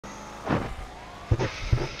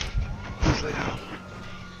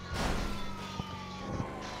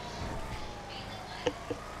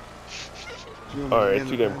doing Alright, it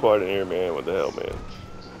it's again. too damn quiet in here, man. What the hell, man?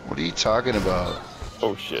 What are you talking about?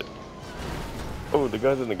 Oh shit. Oh, the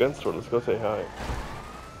guy's in the gun store. Let's go say hi.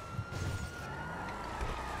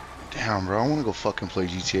 Damn, bro, I want to go fucking play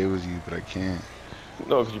GTA with you, but I can't.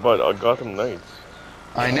 No, because you bought Gotham Knights.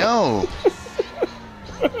 I know.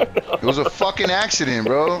 It was a fucking accident,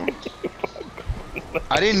 bro.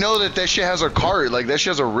 I didn't know that that shit has a cart. Like, that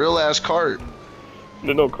shit has a real ass cart.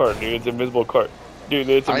 There's no cart, dude. It's an invisible cart. Dude,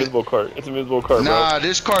 it's an invisible cart. It's an invisible cart, bro. Nah,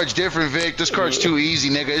 this cart's different, Vic. This cart's too easy,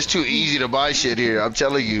 nigga. It's too easy to buy shit here. I'm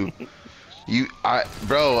telling you.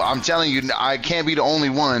 Bro, I'm telling you, I can't be the only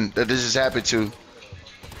one that this has happened to.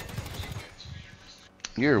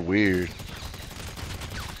 You're weird.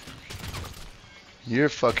 You're a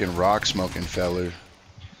fucking rock smoking feller.